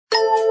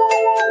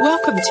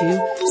Welcome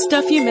to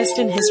Stuff You Missed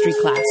in History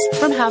Class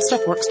from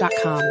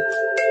HowStuffWorks.com.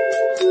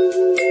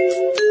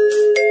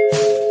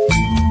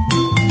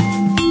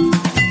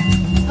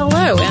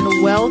 Hello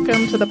and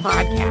welcome to the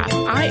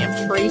podcast. I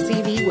am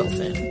Tracy V.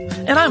 Wilson.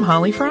 And I'm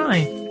Holly Fry.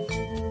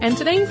 And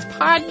today's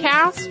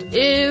podcast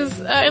is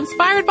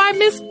inspired by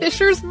Miss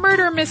Fisher's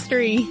murder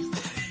mystery.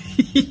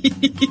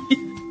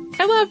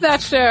 I love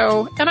that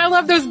show. And I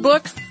love those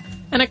books.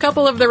 And a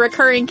couple of the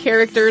recurring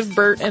characters,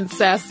 Bert and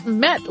Cess,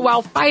 met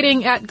while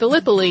fighting at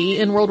Gallipoli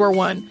in World War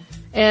I.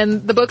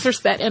 And the books are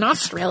set in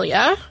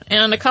Australia.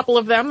 And a couple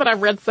of them that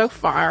I've read so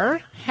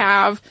far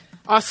have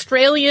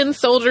Australian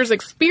soldiers'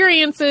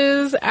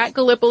 experiences at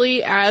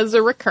Gallipoli as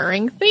a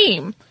recurring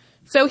theme.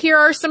 So here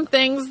are some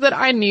things that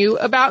I knew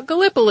about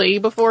Gallipoli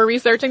before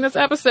researching this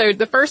episode.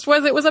 The first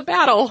was it was a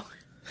battle.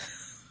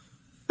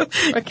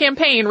 A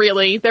campaign,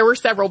 really. There were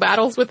several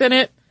battles within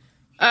it.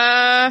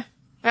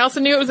 I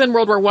also knew it was in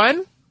World War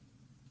I.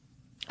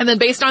 And then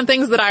based on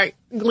things that I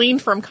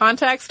gleaned from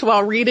context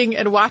while reading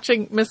and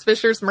watching Miss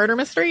Fisher's murder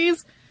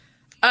mysteries,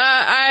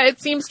 it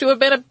seems to have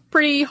been a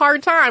pretty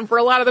hard time for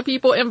a lot of the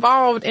people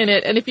involved in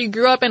it. And if you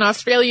grew up in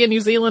Australia,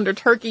 New Zealand, or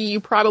Turkey, you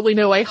probably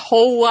know a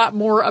whole lot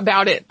more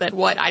about it than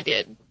what I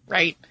did,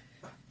 right?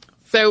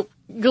 So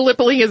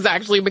Gallipoli has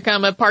actually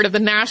become a part of the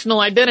national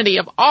identity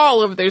of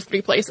all of those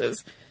three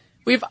places.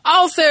 We've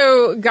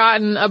also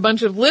gotten a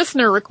bunch of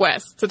listener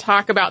requests to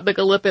talk about the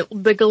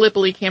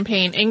Gallipoli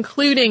campaign,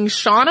 including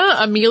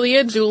Shauna,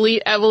 Amelia,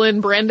 Julie, Evelyn,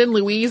 Brendan,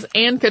 Louise,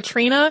 and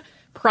Katrina,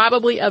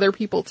 probably other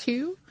people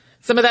too.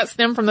 Some of that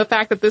stemmed from the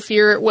fact that this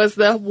year was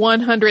the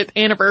 100th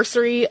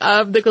anniversary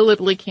of the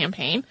Gallipoli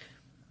campaign.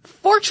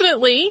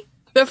 Fortunately,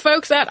 the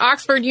folks at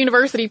Oxford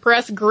University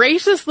Press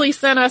graciously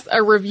sent us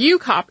a review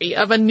copy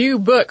of a new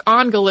book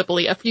on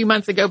Gallipoli a few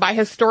months ago by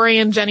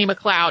historian Jenny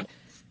McLeod.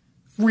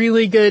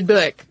 Really good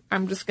book.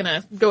 I'm just going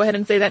to go ahead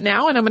and say that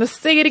now, and I'm going to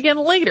say it again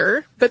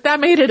later, but that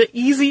made it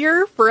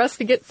easier for us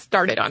to get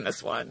started on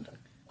this one.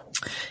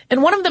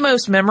 And one of the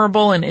most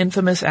memorable and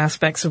infamous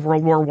aspects of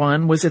World War I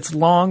was its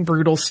long,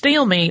 brutal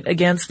stalemate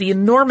against the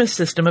enormous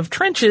system of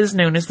trenches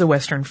known as the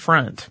Western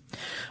Front.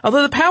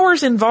 Although the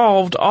powers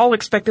involved all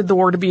expected the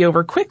war to be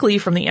over quickly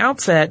from the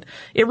outset,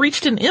 it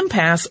reached an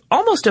impasse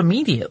almost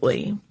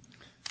immediately.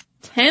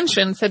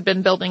 Tensions had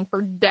been building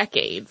for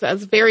decades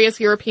as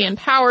various European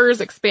powers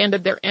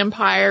expanded their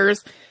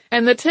empires,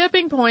 and the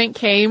tipping point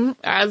came,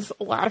 as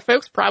a lot of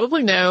folks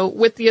probably know,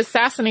 with the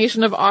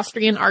assassination of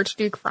Austrian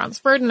Archduke Franz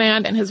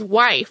Ferdinand and his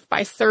wife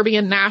by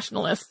Serbian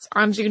nationalists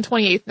on June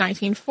 28,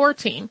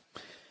 1914.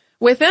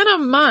 Within a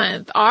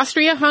month,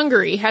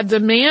 Austria-Hungary had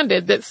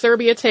demanded that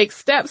Serbia take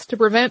steps to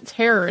prevent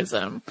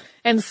terrorism,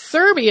 and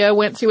Serbia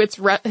went to its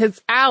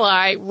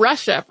ally,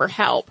 Russia, for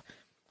help.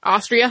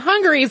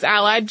 Austria-Hungary's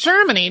ally,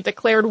 Germany,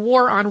 declared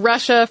war on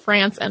Russia,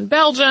 France, and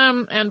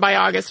Belgium, and by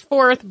August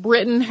 4th,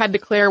 Britain had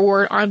declared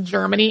war on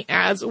Germany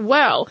as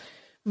well.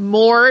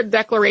 More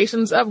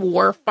declarations of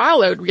war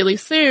followed really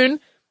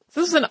soon. This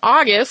was in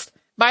August.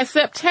 By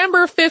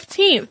September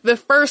 15th, the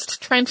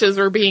first trenches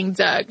were being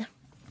dug.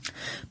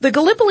 The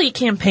Gallipoli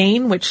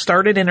Campaign, which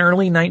started in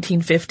early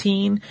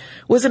 1915,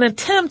 was an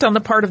attempt on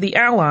the part of the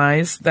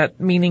Allies, that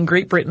meaning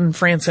Great Britain,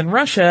 France, and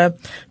Russia,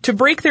 to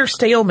break their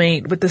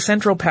stalemate with the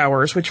Central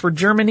Powers, which were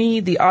Germany,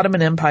 the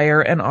Ottoman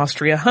Empire, and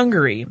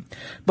Austria-Hungary.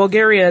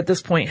 Bulgaria at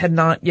this point had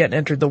not yet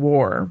entered the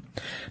war.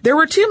 There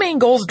were two main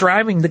goals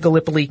driving the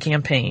Gallipoli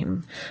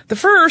Campaign. The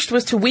first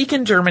was to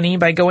weaken Germany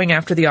by going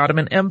after the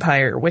Ottoman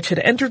Empire, which had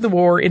entered the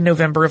war in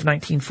November of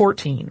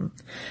 1914.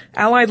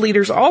 Allied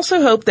leaders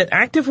also hoped that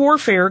active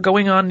warfare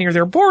going on near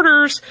their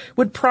borders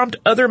would prompt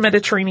other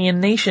Mediterranean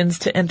nations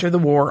to enter the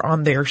war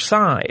on their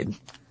side.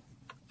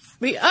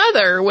 The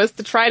other was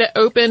to try to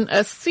open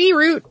a sea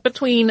route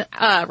between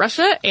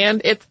Russia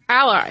and its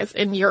allies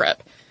in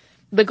Europe.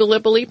 The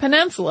Gallipoli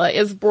Peninsula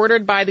is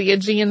bordered by the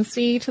Aegean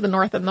Sea to the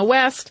north and the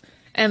west,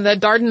 and the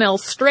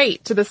Dardanelles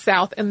Strait to the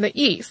south and the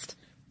east.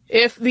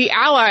 If the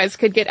Allies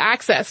could get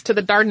access to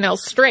the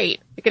Dardanelles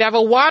Strait, they could have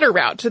a water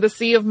route to the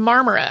Sea of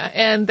Marmara,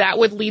 and that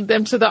would lead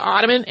them to the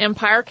Ottoman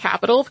Empire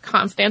capital of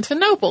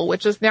Constantinople,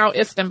 which is now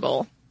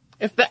Istanbul.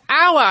 If the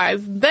Allies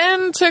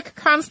then took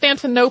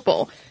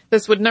Constantinople,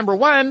 this would, number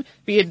one,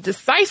 be a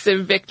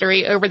decisive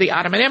victory over the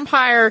Ottoman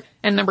Empire,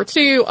 and number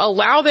two,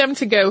 allow them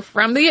to go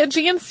from the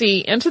Aegean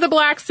Sea into the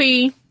Black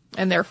Sea,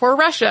 and therefore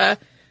Russia,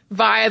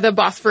 via the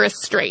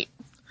Bosphorus Strait.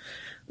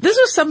 This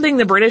was something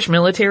the British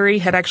military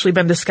had actually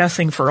been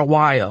discussing for a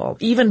while,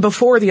 even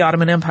before the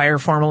Ottoman Empire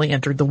formally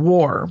entered the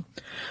war.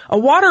 A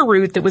water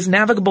route that was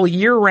navigable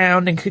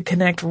year-round and could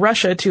connect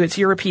Russia to its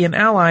European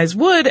allies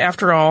would,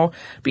 after all,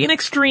 be an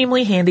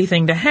extremely handy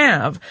thing to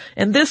have,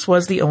 and this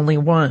was the only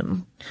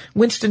one.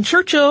 Winston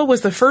Churchill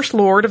was the First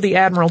Lord of the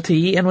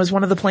Admiralty and was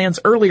one of the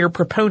plan's earlier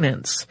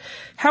proponents.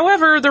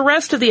 However, the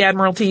rest of the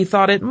Admiralty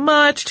thought it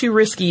much too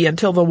risky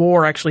until the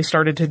war actually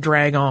started to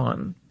drag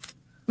on.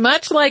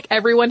 Much like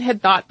everyone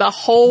had thought the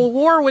whole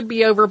war would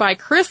be over by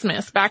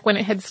Christmas back when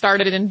it had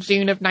started in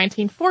June of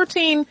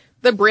 1914,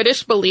 the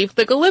British believed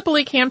the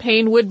Gallipoli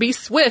campaign would be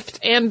swift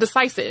and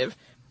decisive.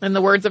 In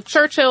the words of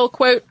Churchill,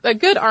 quote, "A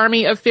good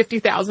army of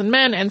 50,000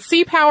 men and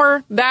sea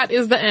power, that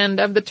is the end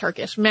of the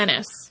Turkish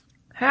menace."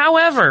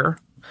 However,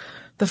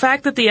 the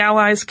fact that the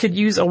Allies could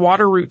use a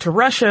water route to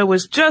Russia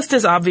was just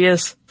as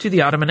obvious to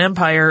the Ottoman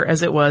Empire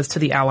as it was to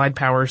the Allied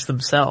powers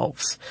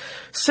themselves.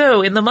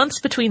 So, in the months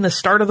between the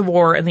start of the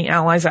war and the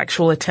Allies'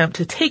 actual attempt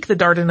to take the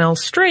Dardanelles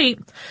Strait,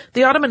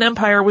 the Ottoman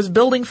Empire was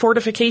building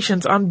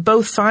fortifications on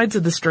both sides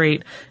of the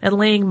strait and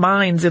laying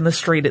mines in the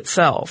strait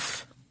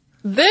itself.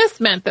 This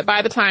meant that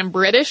by the time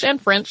British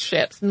and French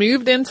ships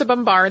moved in to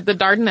bombard the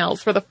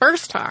Dardanelles for the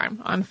first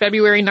time on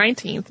February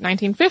 19th,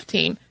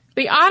 1915,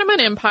 the Ottoman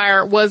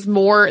Empire was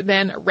more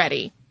than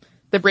ready.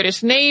 The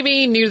British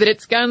Navy knew that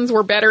its guns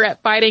were better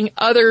at fighting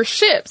other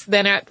ships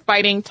than at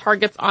fighting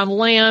targets on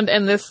land,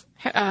 and this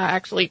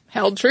actually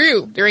held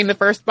true during the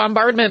first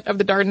bombardment of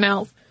the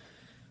Dardanelles.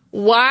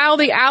 While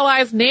the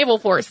Allies' naval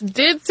force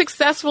did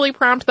successfully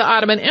prompt the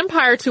Ottoman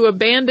Empire to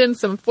abandon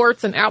some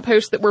forts and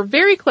outposts that were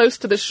very close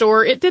to the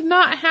shore, it did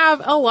not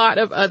have a lot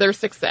of other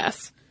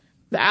success.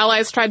 The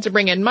Allies tried to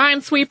bring in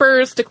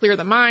minesweepers to clear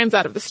the mines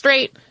out of the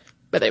strait,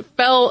 but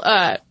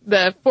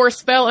the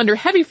force fell under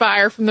heavy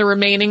fire from the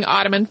remaining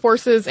Ottoman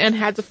forces and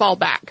had to fall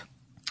back.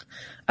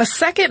 A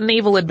second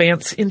naval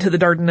advance into the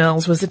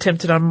Dardanelles was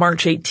attempted on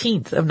March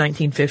 18th of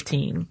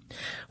 1915.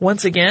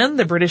 Once again,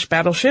 the British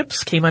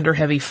battleships came under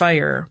heavy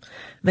fire.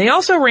 They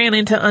also ran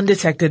into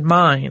undetected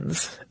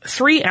mines.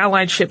 3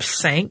 Allied ships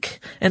sank,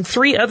 and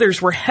 3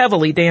 others were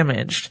heavily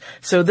damaged,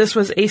 so this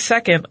was a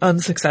second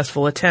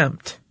unsuccessful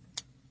attempt.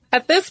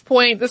 At this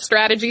point, the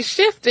strategy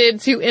shifted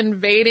to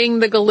invading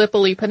the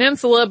Gallipoli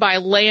Peninsula by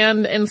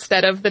land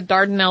instead of the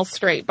Dardanelles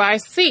Strait by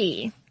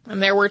sea.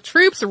 And there were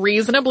troops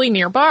reasonably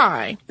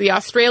nearby. The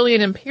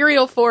Australian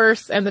Imperial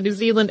Force and the New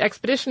Zealand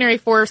Expeditionary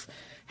Force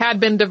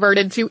had been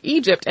diverted to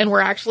Egypt and were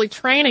actually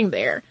training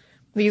there.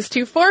 These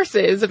 2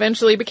 forces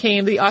eventually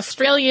became the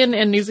Australian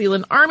and New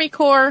Zealand Army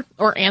Corps,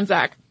 or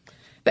ANZAC.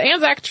 The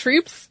ANZAC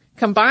troops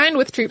combined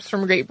with troops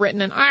from Great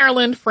Britain and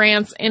Ireland,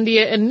 France,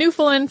 India, and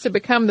Newfoundland to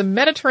become the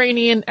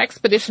Mediterranean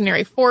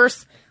Expeditionary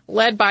Force,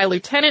 led by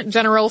Lieutenant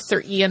General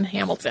Sir Ian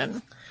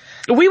Hamilton.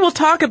 We will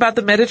talk about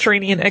the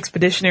Mediterranean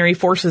Expeditionary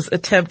Force's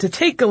attempt to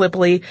take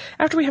Gallipoli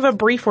after we have a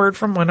brief word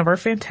from one of our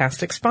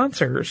fantastic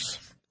sponsors.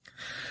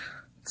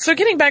 So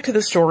getting back to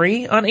the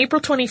story, on April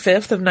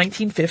 25th of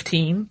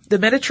 1915, the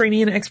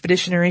Mediterranean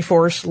Expeditionary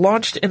Force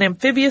launched an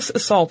amphibious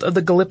assault of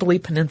the Gallipoli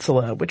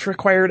Peninsula, which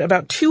required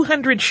about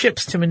 200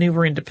 ships to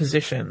maneuver into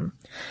position.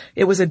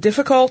 It was a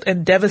difficult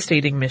and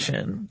devastating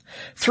mission.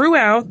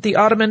 Throughout, the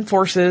Ottoman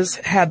forces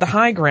had the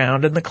high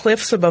ground, and the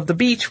cliffs above the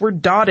beach were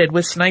dotted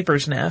with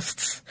snipers'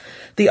 nests.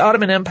 The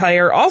Ottoman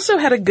Empire also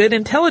had a good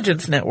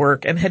intelligence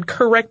network and had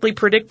correctly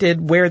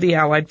predicted where the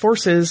Allied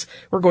forces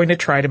were going to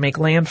try to make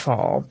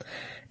landfall.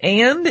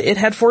 And it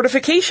had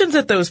fortifications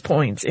at those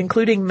points,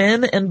 including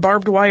men and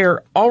barbed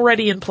wire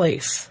already in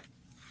place.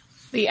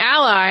 The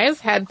Allies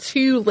had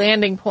 2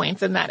 landing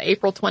points in that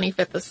April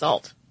 25th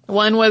assault.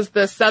 One was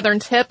the southern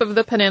tip of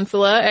the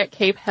peninsula at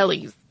Cape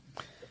Helles.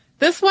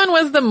 This one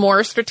was the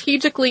more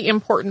strategically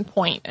important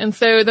point, and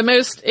so the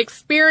most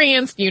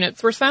experienced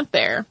units were sent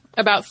there.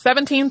 About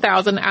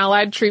 17,000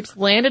 Allied troops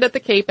landed at the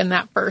Cape in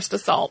that first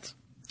assault.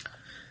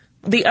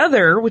 The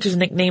other, which is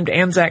nicknamed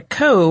Anzac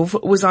Cove,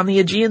 was on the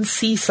Aegean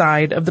Sea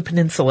side of the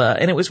peninsula,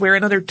 and it was where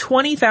another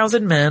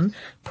 20,000 men,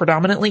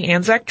 predominantly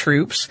Anzac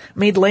troops,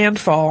 made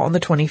landfall on the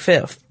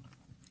 25th.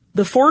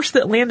 The force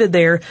that landed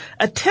there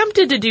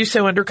attempted to do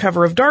so under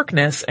cover of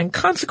darkness, and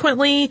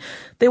consequently,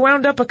 they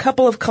wound up a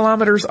couple of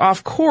kilometers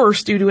off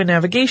course due to a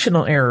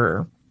navigational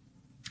error.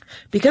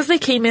 Because they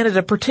came in at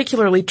a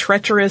particularly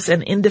treacherous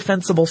and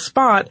indefensible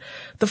spot,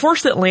 the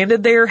force that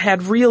landed there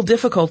had real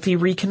difficulty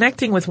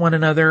reconnecting with one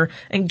another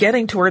and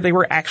getting to where they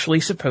were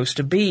actually supposed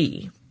to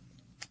be.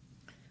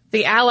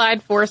 The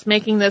Allied force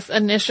making this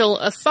initial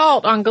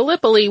assault on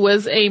Gallipoli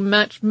was a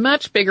much,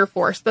 much bigger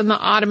force than the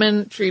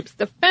Ottoman troops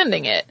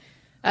defending it.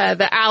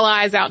 The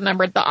Allies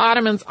outnumbered the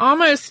Ottomans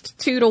almost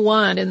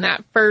 2-1 in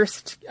that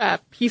first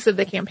piece of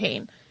the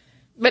campaign.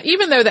 But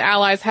even though the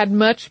Allies had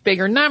much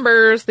bigger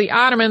numbers, the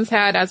Ottomans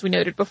had, as we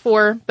noted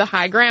before, the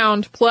high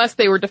ground, plus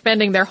they were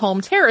defending their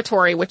home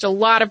territory, which a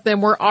lot of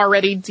them were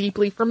already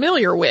deeply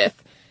familiar with.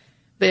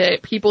 The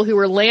people who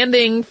were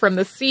landing from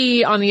the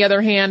sea, on the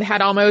other hand,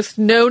 had almost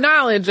no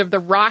knowledge of the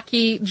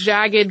rocky,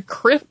 jagged,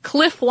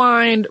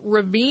 cliff-lined,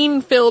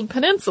 ravine-filled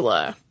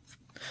peninsula.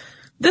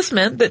 This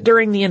meant that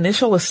during the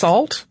initial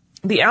assault,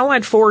 the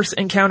Allied force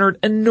encountered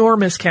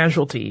enormous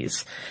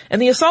casualties,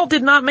 and the assault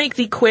did not make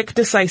the quick,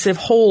 decisive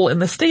hole in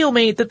the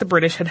stalemate that the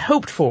British had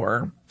hoped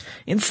for.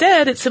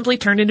 Instead, it simply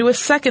turned into a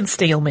second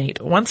stalemate,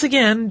 once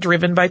again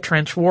driven by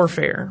trench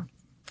warfare.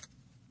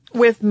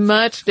 With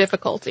much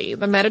difficulty,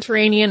 the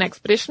Mediterranean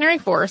Expeditionary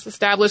Force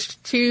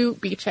established 2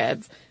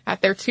 beachheads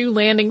at their 2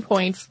 landing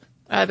points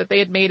that they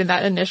had made in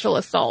that initial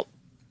assault.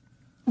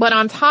 But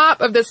on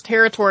top of this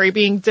territory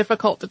being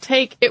difficult to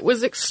take, it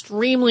was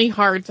extremely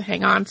hard to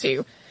hang on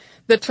to.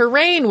 The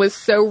terrain was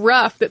so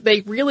rough that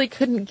they really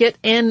couldn't get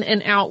in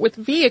and out with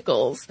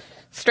vehicles.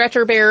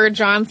 Stretcher bearer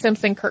John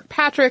Simpson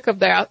Kirkpatrick of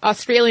the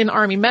Australian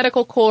Army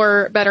Medical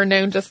Corps, better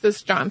known just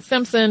as John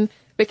Simpson,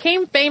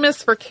 became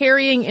famous for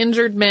carrying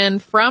injured men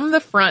from the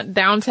front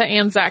down to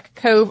Anzac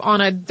Cove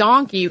on a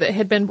donkey that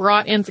had been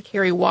brought in to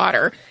carry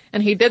water.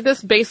 And he did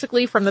this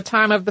basically from the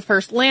time of the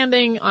first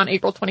landing on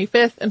April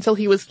 25th until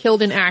he was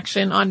killed in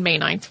action on May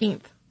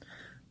 19th.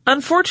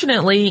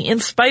 Unfortunately, in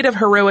spite of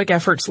heroic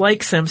efforts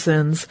like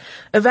Simpson's,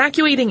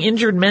 evacuating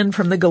injured men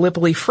from the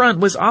Gallipoli front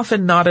was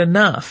often not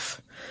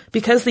enough.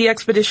 Because the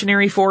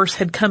expeditionary force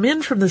had come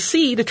in from the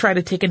sea to try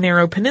to take a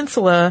narrow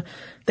peninsula,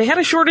 they had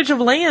a shortage of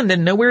land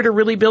and nowhere to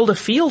really build a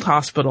field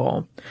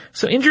hospital.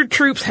 So injured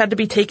troops had to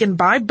be taken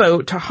by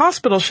boat to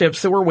hospital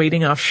ships that were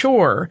waiting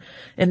offshore,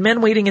 and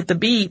men waiting at the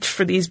beach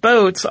for these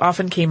boats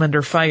often came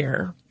under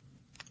fire.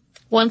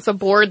 Once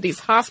aboard these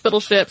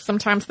hospital ships,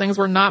 sometimes things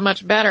were not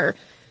much better.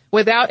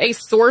 Without a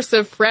source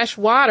of fresh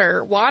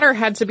water, water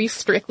had to be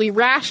strictly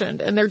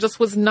rationed, and there just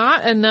was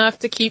not enough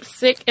to keep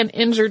sick and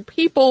injured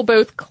people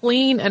both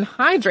clean and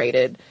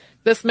hydrated.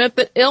 This meant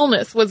that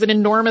illness was an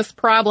enormous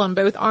problem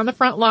both on the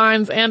front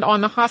lines and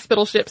on the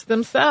hospital ships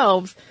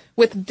themselves,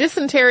 with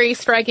dysentery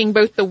striking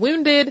both the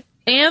wounded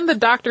and the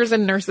doctors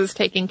and nurses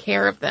taking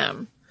care of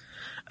them.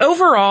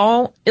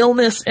 Overall,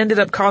 illness ended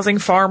up causing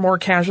far more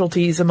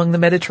casualties among the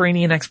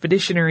Mediterranean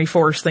Expeditionary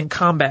Force than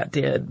combat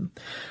did.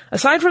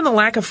 Aside from the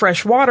lack of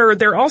fresh water,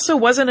 there also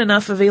wasn't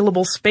enough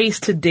available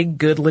space to dig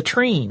good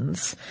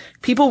latrines.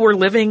 People were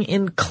living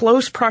in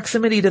close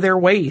proximity to their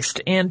waste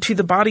and to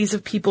the bodies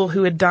of people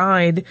who had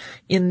died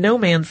in no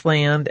man's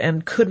land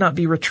and could not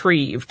be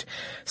retrieved.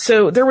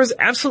 So there was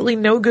absolutely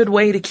no good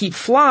way to keep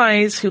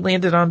flies who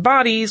landed on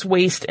bodies,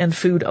 waste, and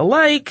food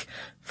alike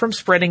from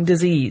spreading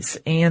disease.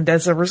 And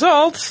as a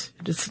result,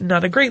 it's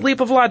not a great leap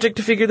of logic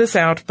to figure this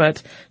out,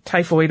 but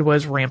typhoid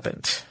was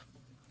rampant.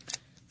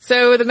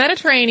 So the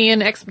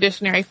Mediterranean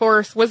Expeditionary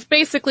Force was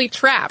basically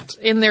trapped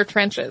in their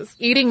trenches,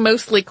 eating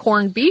mostly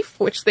corned beef,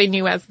 which they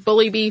knew as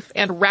bully beef,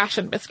 and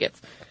ration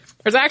biscuits.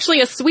 There's actually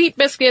a sweet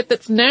biscuit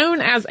that's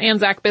known as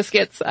Anzac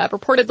biscuits,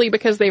 purportedly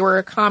because they were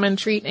a common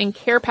treat in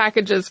care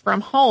packages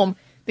from home.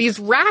 These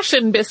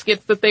ration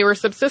biscuits that they were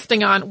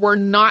subsisting on were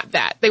not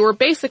that. They were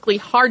basically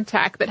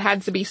hardtack that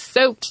had to be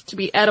soaked to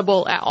be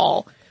edible at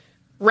all.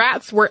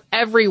 Rats were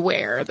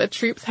everywhere. The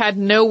troops had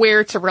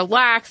nowhere to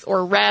relax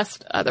or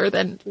rest other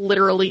than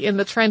literally in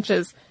the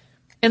trenches.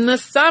 In the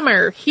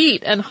summer,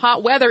 heat and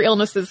hot weather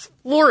illnesses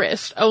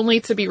flourished, only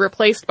to be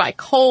replaced by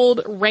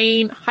cold,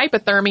 rain,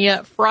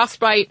 hypothermia,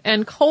 frostbite,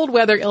 and cold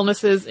weather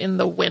illnesses in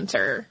the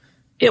winter.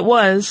 It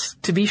was,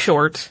 to be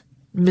short,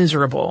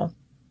 miserable.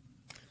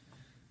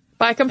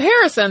 By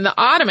comparison, the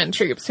Ottoman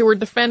troops, who were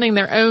defending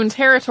their own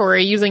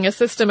territory using a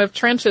system of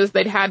trenches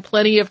they'd had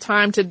plenty of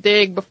time to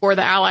dig before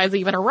the Allies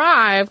even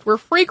arrived, were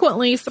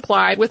frequently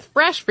supplied with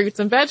fresh fruits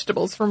and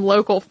vegetables from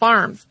local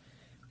farms.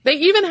 They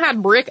even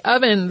had brick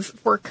ovens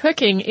for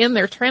cooking in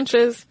their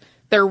trenches.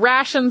 Their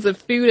rations of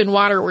food and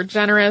water were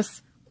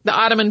generous. The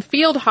Ottoman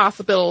field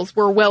hospitals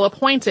were well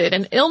appointed,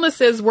 and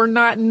illnesses were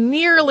not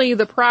nearly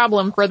the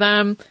problem for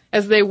them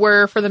as they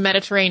were for the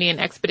Mediterranean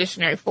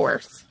Expeditionary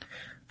Force.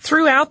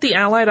 Throughout the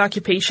Allied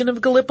occupation of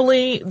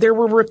Gallipoli, there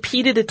were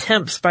repeated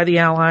attempts by the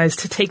Allies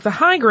to take the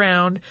high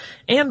ground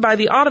and by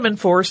the Ottoman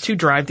force to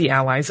drive the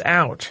Allies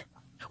out.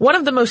 One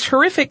of the most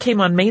horrific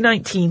came on May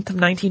 19th of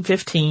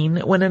 1915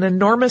 when an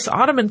enormous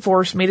Ottoman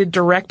force made a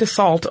direct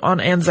assault on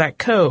Anzac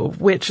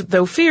Cove, which,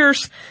 though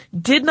fierce,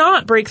 did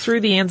not break through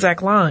the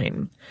Anzac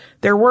line.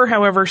 There were,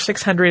 however,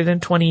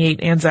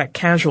 628 Anzac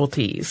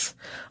casualties.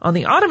 On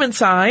the Ottoman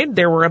side,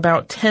 there were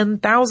about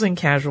 10,000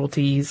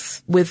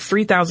 casualties, with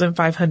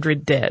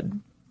 3,500 dead.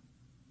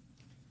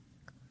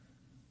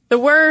 The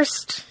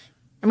worst,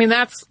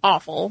 that's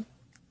awful,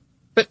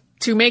 but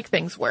to make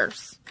things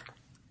worse,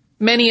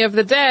 many of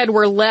the dead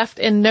were left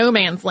in no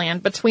man's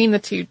land between the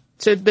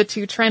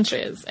two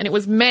trenches, and it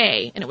was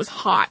May, and it was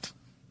hot,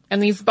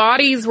 and these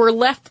bodies were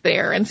left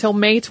there until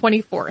May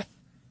 24th.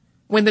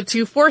 When the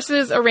two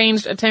forces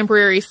arranged a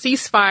temporary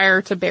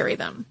ceasefire to bury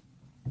them.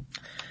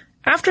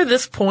 After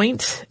this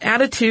point,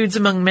 attitudes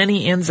among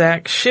many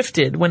Anzacs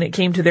shifted when it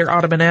came to their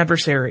Ottoman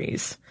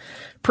adversaries.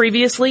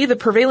 Previously, the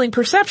prevailing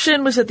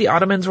perception was that the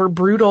Ottomans were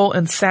brutal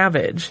and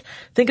savage.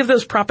 Think of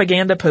those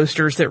propaganda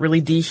posters that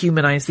really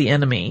dehumanize the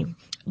enemy.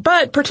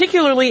 But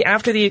particularly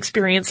after the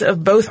experience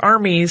of both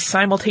armies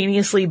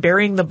simultaneously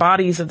burying the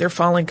bodies of their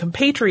fallen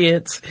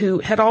compatriots who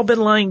had all been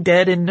lying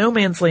dead in no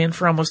man's land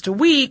for almost a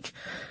week,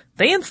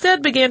 they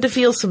instead began to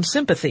feel some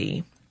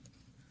sympathy.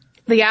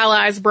 The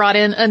Allies brought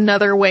in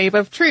another wave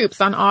of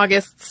troops on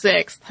August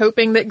 6th,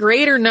 hoping that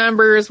greater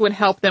numbers would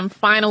help them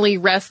finally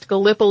wrest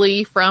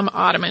Gallipoli from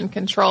Ottoman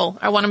control.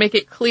 I want to make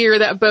it clear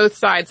that both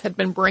sides had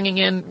been bringing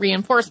in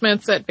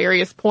reinforcements at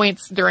various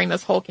points during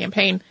this whole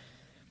campaign.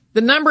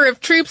 The number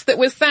of troops that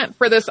was sent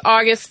for this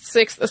August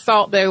 6th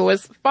assault, though,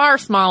 was far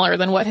smaller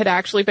than what had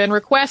actually been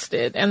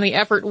requested, and the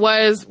effort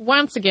was,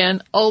 once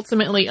again,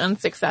 ultimately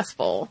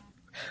unsuccessful.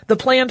 The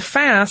planned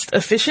fast,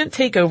 efficient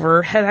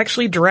takeover had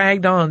actually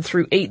dragged on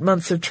through 8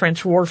 months of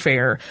trench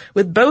warfare,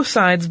 with both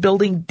sides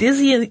building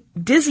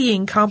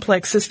dizzying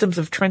complex systems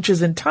of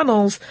trenches and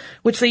tunnels,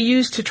 which they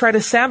used to try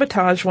to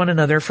sabotage one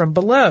another from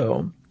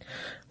below.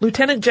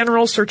 Lieutenant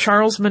General Sir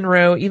Charles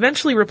Munro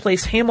eventually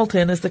replaced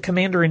Hamilton as the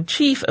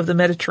commander-in-chief of the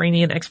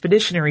Mediterranean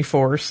Expeditionary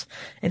Force,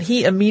 and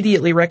he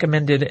immediately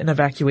recommended an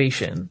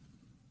evacuation.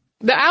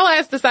 The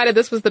Allies decided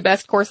this was the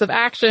best course of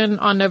action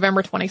on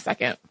November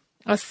 22nd.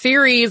 A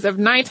series of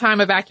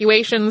nighttime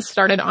evacuations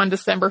started on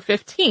December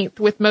 15th,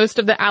 with most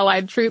of the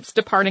Allied troops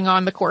departing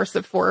on the course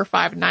of 4 or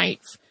 5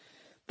 nights.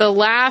 The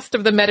last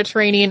of the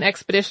Mediterranean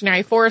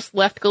Expeditionary Force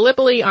left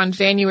Gallipoli on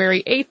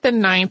January 8th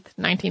and 9th,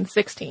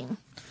 1916.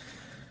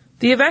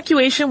 The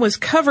evacuation was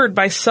covered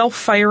by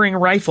self-firing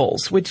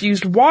rifles, which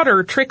used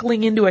water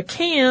trickling into a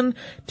can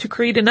to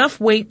create enough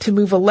weight to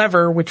move a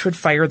lever which would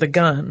fire the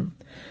gun.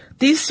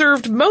 These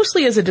served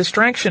mostly as a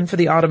distraction for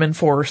the Ottoman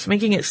force,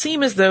 making it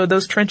seem as though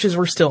those trenches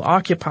were still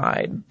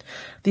occupied.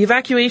 The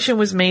evacuation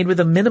was made with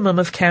a minimum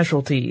of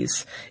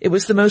casualties. It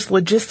was the most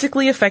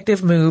logistically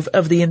effective move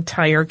of the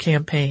entire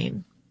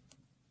campaign.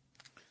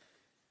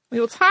 We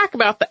will talk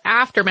about the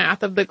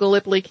aftermath of the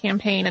Gallipoli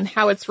campaign and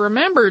how it's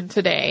remembered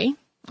today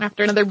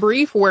after another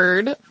brief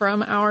word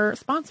from our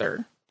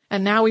sponsor.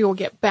 And now we will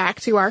get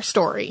back to our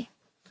story.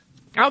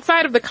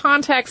 Outside of the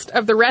context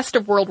of the rest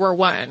of World War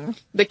I,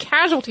 the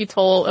casualty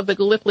toll of the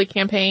Gallipoli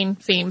campaign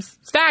seems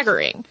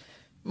staggering.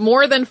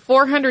 More than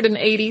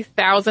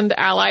 480,000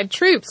 Allied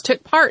troops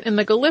took part in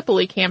the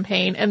Gallipoli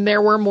campaign, and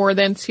there were more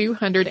than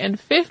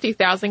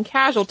 250,000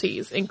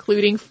 casualties,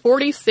 including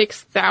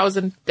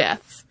 46,000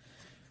 deaths.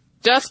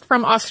 Just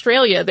from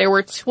Australia, there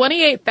were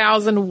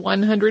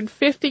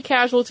 28,150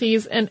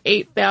 casualties and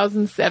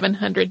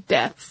 8,700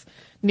 deaths.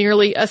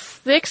 Nearly a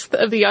sixth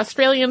of the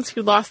Australians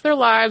who lost their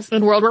lives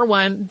in World War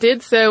I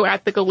did so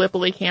at the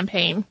Gallipoli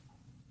campaign.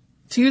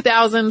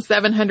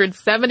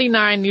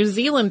 2,779 New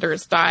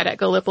Zealanders died at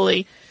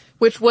Gallipoli,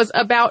 which was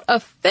about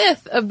a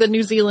fifth of the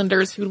New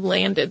Zealanders who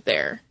landed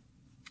there.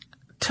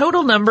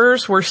 Total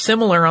numbers were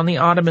similar on the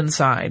Ottoman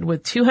side,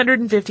 with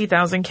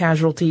 250,000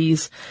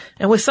 casualties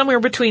and with somewhere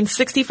between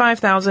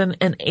 65,000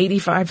 and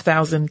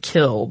 85,000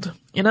 killed.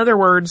 In other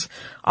words,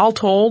 all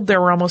told, there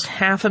were almost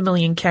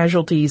 500,000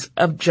 casualties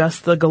of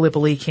just the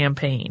Gallipoli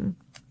campaign.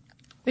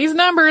 These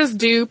numbers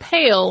do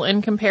pale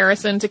in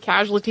comparison to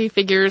casualty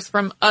figures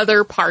from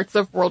other parts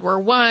of World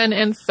War I,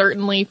 and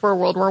certainly for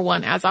World War I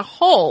as a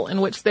whole,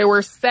 in which there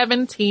were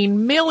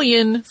 17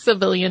 million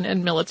civilian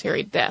and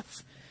military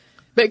deaths.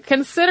 But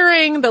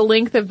considering the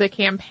length of the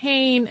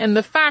campaign and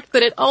the fact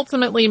that it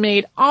ultimately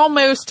made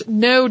almost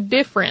no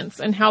difference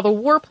in how the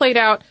war played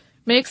out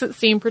makes it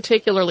seem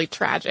particularly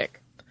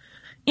tragic.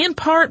 In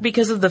part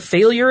because of the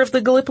failure of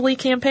the Gallipoli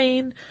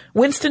campaign,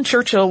 Winston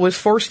Churchill was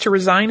forced to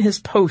resign his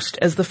post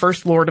as the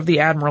First Lord of the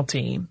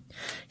Admiralty.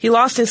 He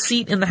lost his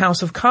seat in the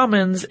House of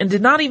Commons and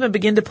did not even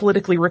begin to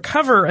politically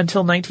recover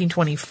until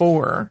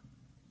 1924.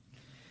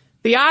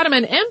 The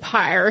Ottoman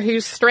Empire,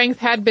 whose strength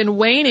had been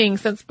waning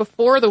since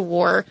before the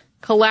war,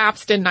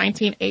 collapsed in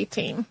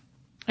 1918.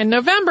 In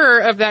November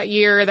of that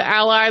year, the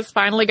Allies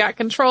finally got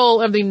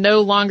control of the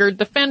no longer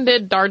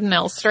defended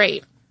Dardanelles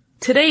Strait.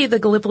 Today, the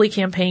Gallipoli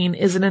campaign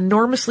is an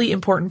enormously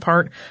important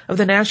part of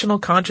the national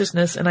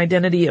consciousness and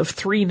identity of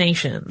 3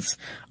 nations,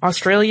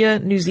 Australia,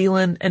 New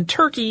Zealand, and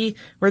Turkey,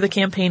 where the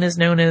campaign is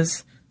known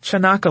as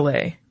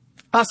Çanakkale.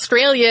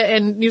 Australia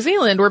and New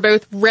Zealand were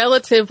both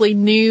relatively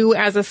new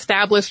as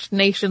established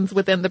nations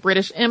within the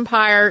British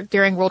Empire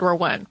during World War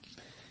I.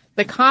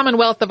 The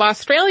Commonwealth of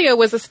Australia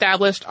was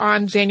established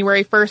on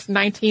January 1st,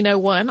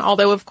 1901,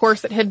 although of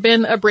course it had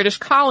been a British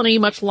colony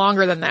much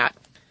longer than that.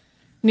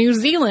 New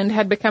Zealand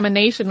had become a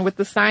nation with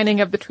the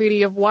signing of the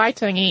Treaty of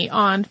Waitangi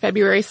on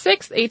February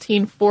 6,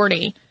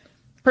 1840.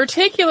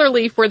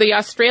 Particularly for the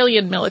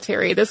Australian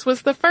military, this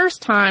was the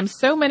first time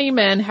so many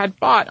men had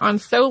fought on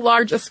so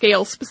large a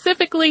scale,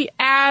 specifically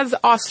as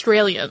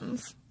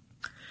Australians.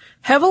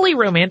 Heavily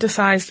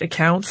romanticized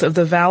accounts of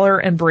the valor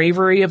and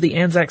bravery of the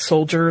Anzac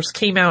soldiers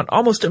came out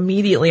almost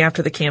immediately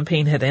after the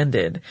campaign had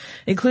ended,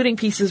 including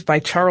pieces by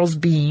Charles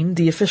Bean,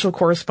 the official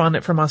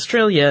correspondent from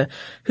Australia,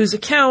 whose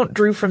account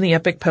drew from the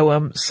epic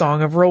poem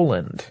Song of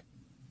Roland.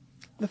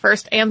 The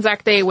first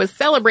Anzac Day was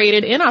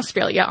celebrated in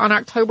Australia on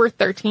October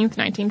 13th,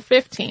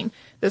 1915.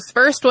 This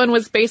first one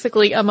was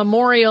basically a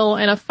memorial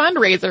and a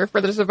fundraiser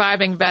for the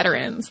surviving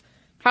veterans.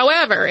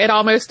 However, it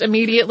almost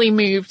immediately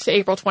moved to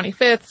April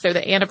 25th, so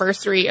the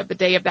anniversary of the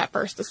day of that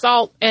first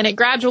assault, and it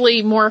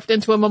gradually morphed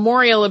into a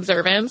memorial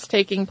observance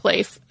taking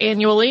place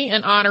annually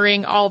and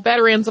honoring all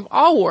veterans of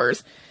all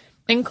wars,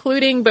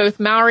 including both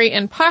Maori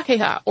and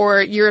Pakeha,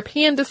 or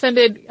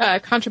European-descended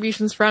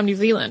contributions from New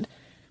Zealand.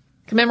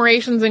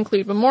 Commemorations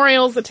include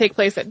memorials that take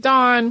place at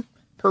dawn,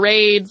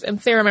 parades,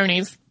 and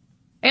ceremonies.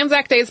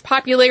 Anzac Day's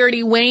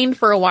popularity waned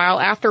for a while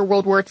after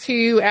World War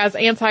II as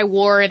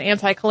anti-war and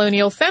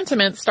anti-colonial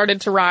sentiments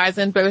started to rise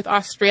in both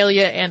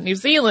Australia and New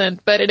Zealand,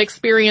 but it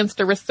experienced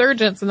a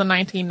resurgence in the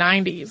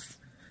 1990s.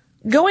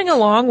 Going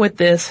along with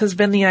this has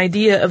been the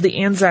idea of the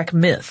Anzac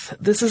myth.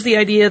 This is the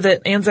idea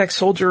that Anzac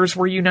soldiers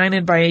were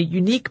united by a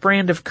unique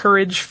brand of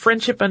courage,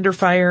 friendship under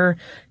fire,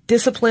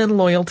 discipline,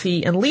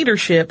 loyalty, and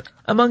leadership,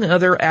 among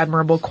other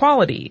admirable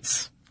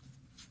qualities.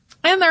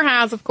 And there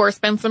has, of course,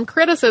 been some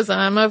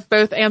criticism of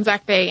both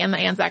Anzac Day and the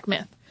Anzac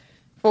myth.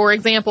 For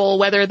example,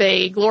 whether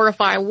they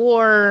glorify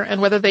war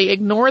and whether they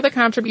ignore the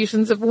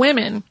contributions of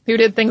women who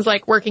did things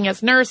like working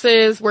as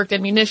nurses, worked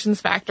in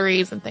munitions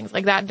factories, and things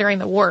like that during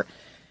the war.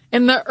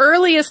 In the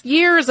earliest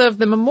years of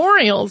the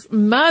memorials,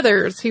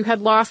 mothers who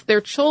had lost their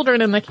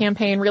children in the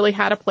campaign really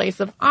had a place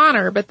of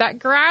honor, but that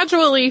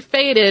gradually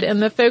faded and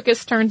the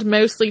focus turned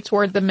mostly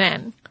toward the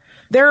men.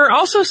 There are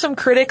also some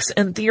critics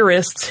and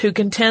theorists who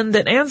contend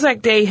that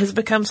Anzac Day has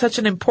become such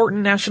an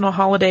important national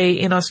holiday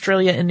in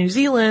Australia and New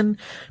Zealand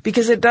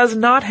because it does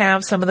not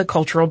have some of the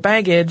cultural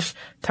baggage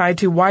tied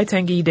to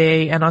Waitangi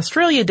Day and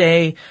Australia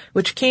Day,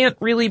 which can't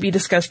really be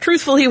discussed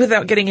truthfully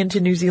without getting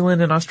into New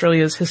Zealand and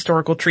Australia's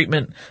historical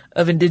treatment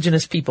of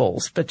Indigenous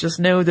peoples. But just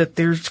know that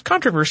there's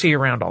controversy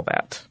around all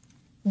that.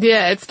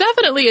 Yeah, it's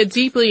definitely a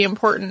deeply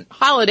important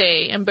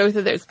holiday in both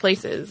of those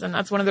places, and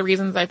that's one of the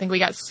reasons I think we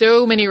got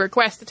so many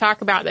requests to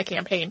talk about the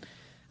campaign.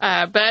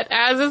 But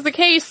as is the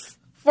case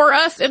for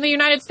us in the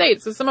United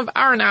States, with some of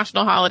our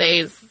national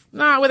holidays,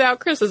 not without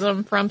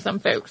criticism from some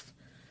folks.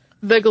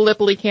 The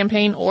Gallipoli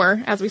Campaign,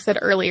 or, as we said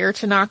earlier,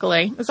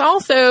 Çanakkale, is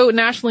also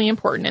nationally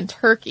important in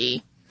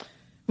Turkey.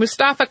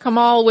 Mustafa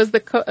Kemal was the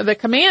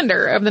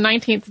commander of the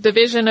 19th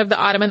Division of the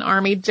Ottoman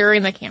Army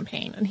during the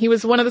campaign, and he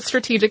was one of the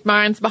strategic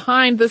minds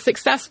behind the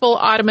successful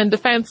Ottoman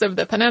defense of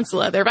the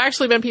peninsula. There have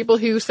actually been people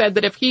who said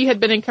that if he had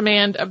been in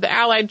command of the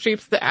Allied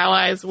troops, the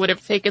Allies would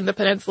have taken the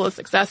peninsula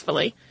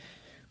successfully.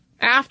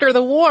 After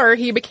the war,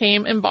 he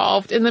became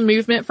involved in the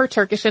movement for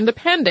Turkish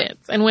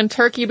independence, and when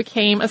Turkey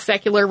became a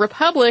secular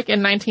republic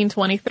in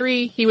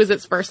 1923, he was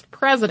its first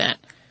president.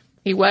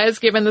 He was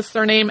given the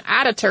surname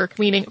Ataturk,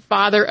 meaning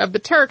father of the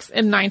Turks,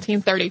 in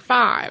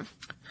 1935.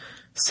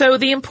 So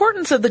the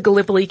importance of the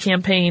Gallipoli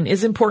Campaign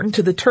is important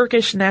to the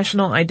Turkish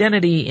national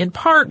identity in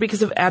part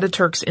because of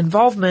Ataturk's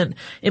involvement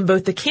in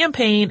both the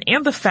campaign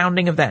and the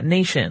founding of that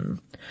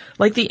nation.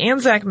 Like the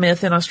Anzac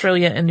myth in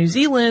Australia and New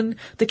Zealand,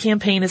 the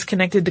campaign is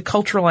connected to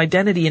cultural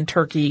identity in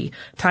Turkey,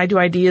 tied to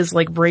ideas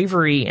like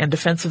bravery and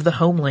defense of the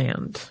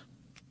homeland.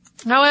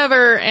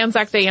 However,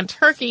 Anzac Day in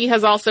Turkey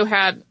has also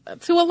had,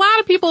 to a lot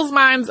of people's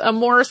minds, a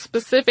more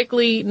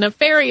specifically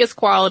nefarious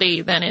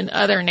quality than in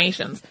other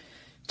nations.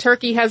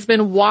 Turkey has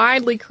been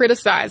widely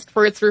criticized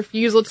for its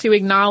refusal to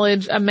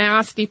acknowledge a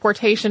mass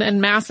deportation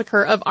and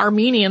massacre of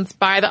Armenians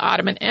by the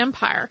Ottoman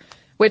Empire,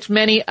 which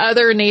many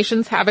other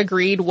nations have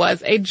agreed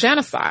was a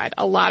genocide.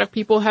 A lot of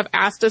people have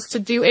asked us to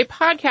do a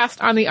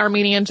podcast on the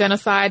Armenian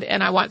genocide,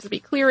 and I want to be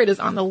clear, it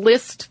is on the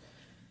list.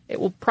 It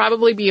will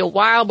probably be a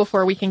while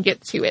before we can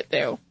get to it,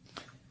 though.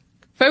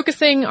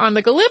 Focusing on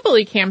the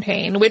Gallipoli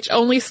campaign, which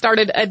only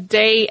started a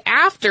day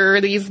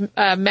after these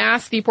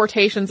mass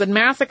deportations and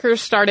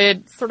massacres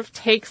started, sort of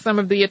take some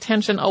of the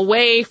attention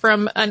away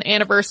from an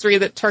anniversary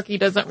that Turkey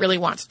doesn't really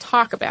want to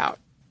talk about.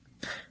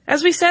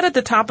 As we said at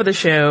the top of the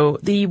show,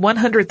 the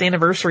 100th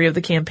anniversary of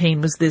the campaign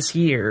was this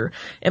year,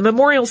 and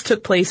memorials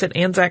took place at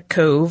Anzac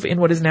Cove in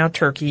what is now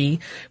Turkey,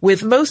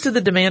 with most of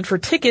the demand for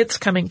tickets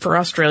coming for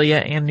Australia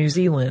and New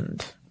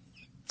Zealand.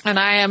 And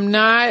I am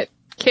not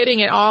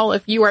kidding at all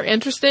if you are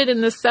interested in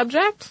this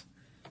subject,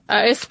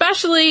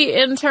 especially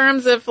in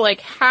terms of like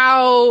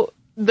how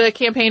the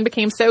campaign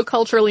became so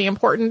culturally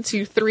important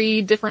to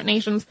 3 different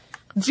nations.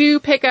 Do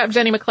pick up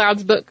Jenny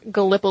McLeod's book,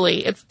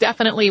 Gallipoli. It's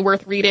definitely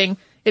worth reading.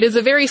 It is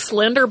a very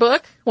slender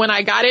book. When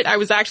I got it, I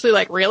was actually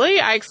like, really?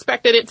 I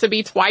expected it to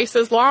be twice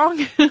as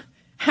long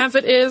as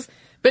it is.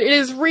 But it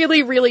is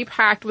really, really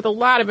packed with a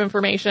lot of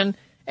information.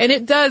 And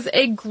it does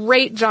a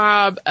great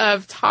job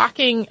of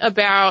talking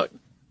about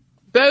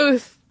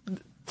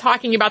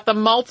the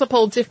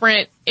multiple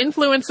different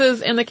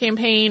influences in the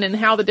campaign and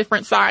how the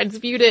different sides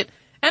viewed it.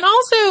 And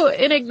also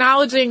in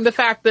acknowledging the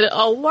fact that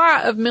a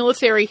lot of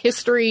military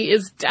history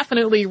is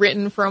definitely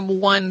written from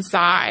one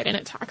side. And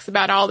it talks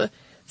about all the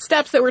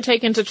steps that were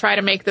taken to try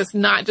to make this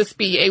not just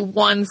be a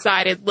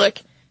one-sided look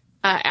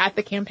at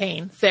the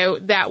campaign. So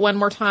that, one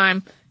more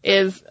time,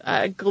 is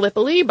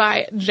Gallipoli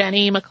by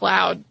Jenny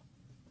McLeod.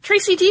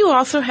 Tracy, do you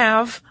also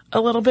have a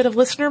little bit of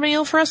listener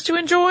mail for us to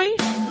enjoy?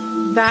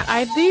 That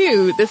I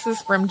do. This is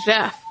from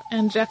Jeff.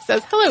 And Jeff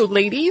says, "Hello,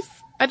 ladies.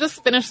 I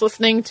just finished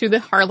listening to the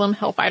Harlem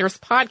Hellfighters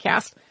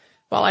podcast.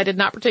 While I did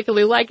not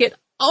particularly like it,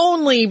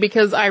 only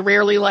because I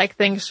rarely like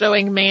things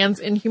showing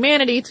man's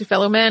inhumanity to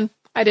fellow men,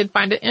 I did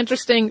find it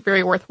interesting,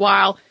 very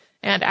worthwhile,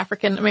 and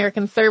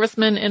African-American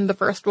servicemen in the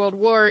First World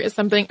War is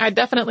something I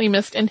definitely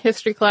missed in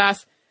history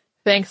class.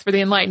 Thanks for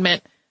the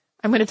enlightenment."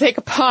 I'm going to take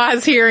a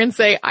pause here and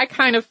say I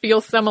kind of feel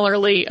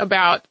similarly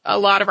about a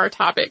lot of our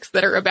topics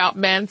that are about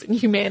men's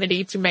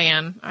inhumanity to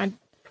man. I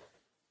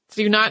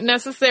do not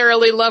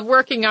necessarily love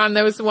working on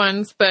those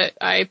ones, but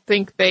I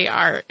think they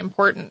are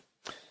important.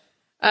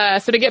 So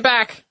to get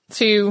back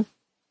to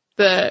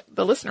the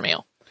listener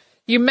mail,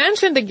 you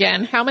mentioned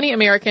again how many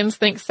Americans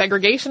think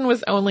segregation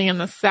was only in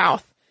the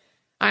South.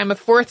 I'm a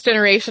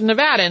fourth-generation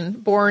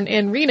Nevadan, born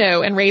in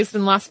Reno and raised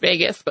in Las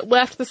Vegas, but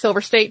left the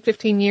Silver State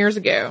 15 years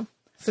ago.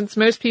 Since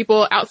most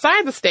people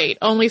outside the state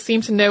only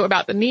seem to know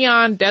about the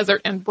neon,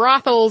 desert, and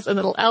brothels and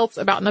little else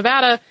about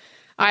Nevada,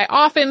 I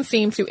often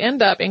seem to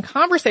end up in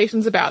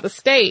conversations about the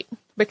state.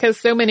 Because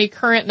so many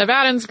current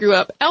Nevadans grew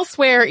up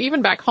elsewhere,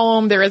 even back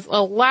home, there is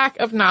a lack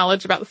of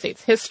knowledge about the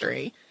state's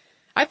history.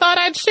 I thought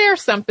I'd share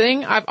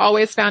something I've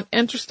always found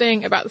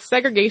interesting about the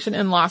segregation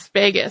in Las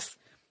Vegas.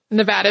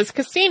 Nevada's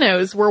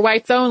casinos were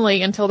whites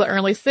only until the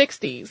early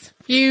 60s.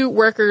 Few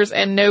workers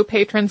and no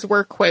patrons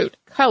were, quote,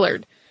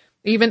 colored.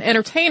 Even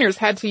entertainers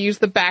had to use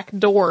the back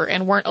door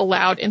and weren't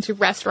allowed into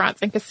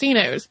restaurants and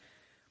casinos.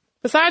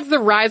 Besides the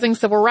rising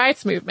civil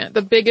rights movement,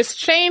 the biggest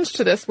change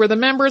to this were the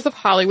members of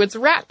Hollywood's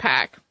Rat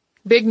Pack.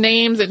 Big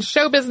names in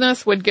show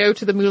business would go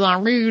to the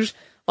Moulin Rouge,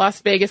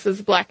 Las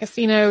Vegas's black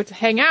casino, to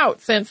hang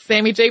out since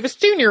Sammy Davis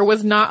Jr.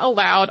 was not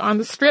allowed on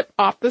the strip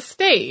off the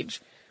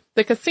stage.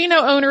 The casino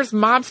owners,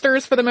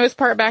 mobsters for the most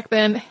part back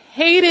then,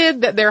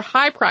 hated that their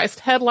high-priced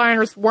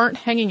headliners weren't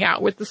hanging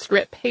out with the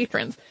strip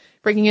patrons,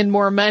 bringing in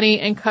more money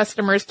and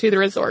customers to the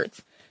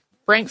resorts.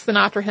 Frank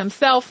Sinatra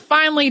himself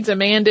finally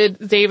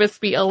demanded Davis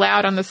be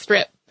allowed on the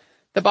strip.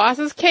 The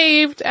bosses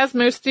caved, as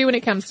most do when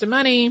it comes to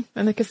money,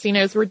 and the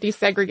casinos were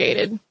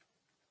desegregated.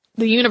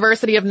 The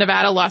University of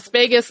Nevada, Las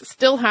Vegas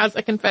still has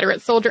a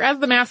Confederate soldier as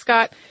the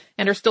mascot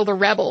and are still the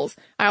rebels.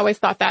 I always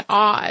thought that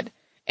odd.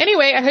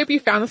 Anyway, I hope you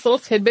found this little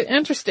tidbit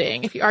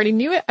interesting. If you already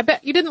knew it, I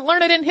bet you didn't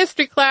learn it in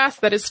history class.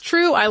 That is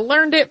true. I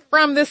learned it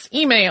from this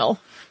email.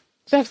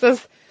 Jeff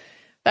says,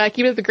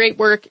 keep up the great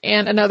work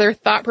and another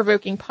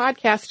thought-provoking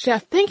podcast.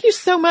 Jeff, thank you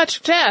so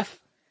much, Jeff.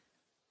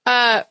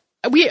 I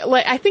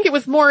think it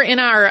was more in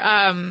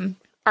our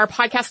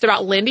podcast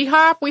about Lindy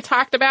Hop. We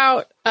talked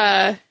about,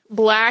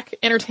 black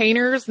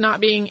entertainers not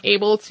being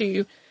able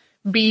to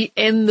be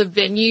in the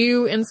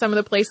venue in some of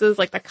the places,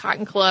 like the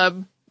Cotton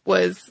Club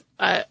was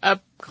a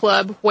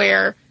club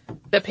where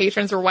the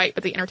patrons were white,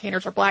 but the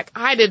entertainers are black.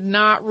 I did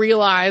not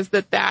realize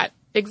that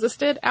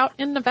existed out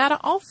in Nevada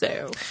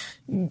also.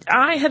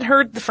 I had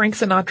heard the Frank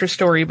Sinatra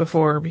story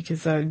before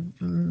because I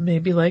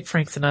maybe like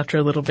Frank Sinatra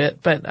a little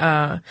bit, but,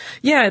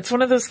 yeah, it's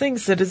one of those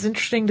things that is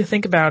interesting to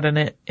think about,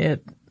 and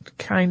it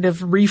kind of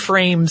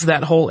reframes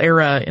that whole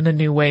era in a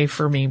new way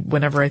for me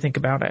whenever I think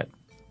about it.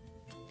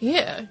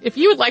 Yeah. If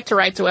you would like to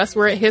write to us,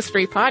 we're at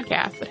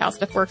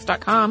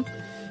historypodcast@howstuffworks.com.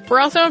 We're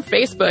also on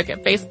Facebook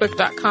at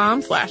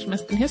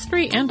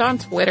facebook.com/missedinhistory and on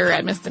Twitter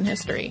at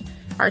missedinhistory.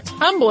 Our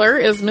Tumblr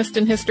is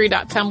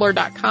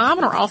missedinhistory.tumblr.com,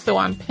 and we're also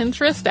on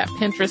Pinterest at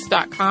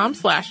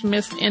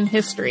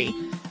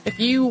pinterest.com/missedinhistory. If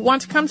you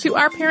want to come to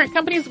our parent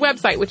company's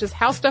website, which is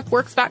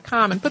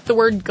howstuffworks.com, and put the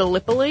word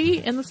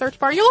Gallipoli in the search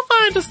bar, you'll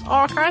find just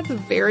all kinds of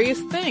various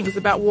things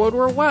about World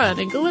War I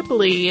and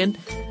Gallipoli and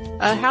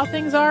how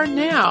things are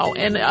now,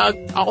 and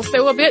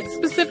also a bit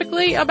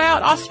specifically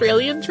about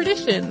Australian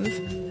traditions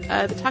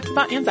that talks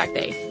about Anzac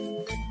Day.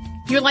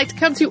 If you would like to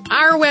come to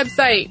our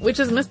website, which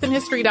is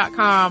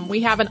missedinhistory.com,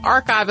 we have an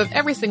archive of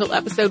every single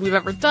episode we've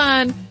ever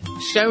done,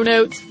 show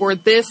notes for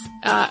this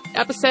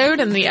episode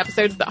and the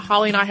episodes that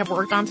Holly and I have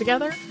worked on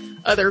together,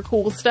 other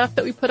cool stuff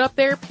that we put up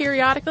there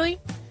periodically.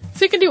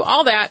 So you can do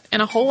all that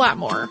and a whole lot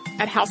more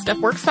at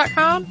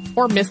howstuffworks.com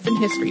or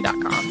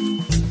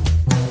missedinhistory.com.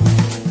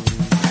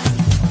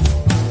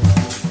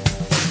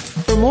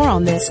 For more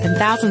on this and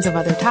thousands of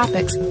other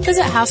topics,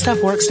 visit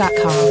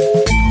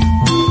howstuffworks.com.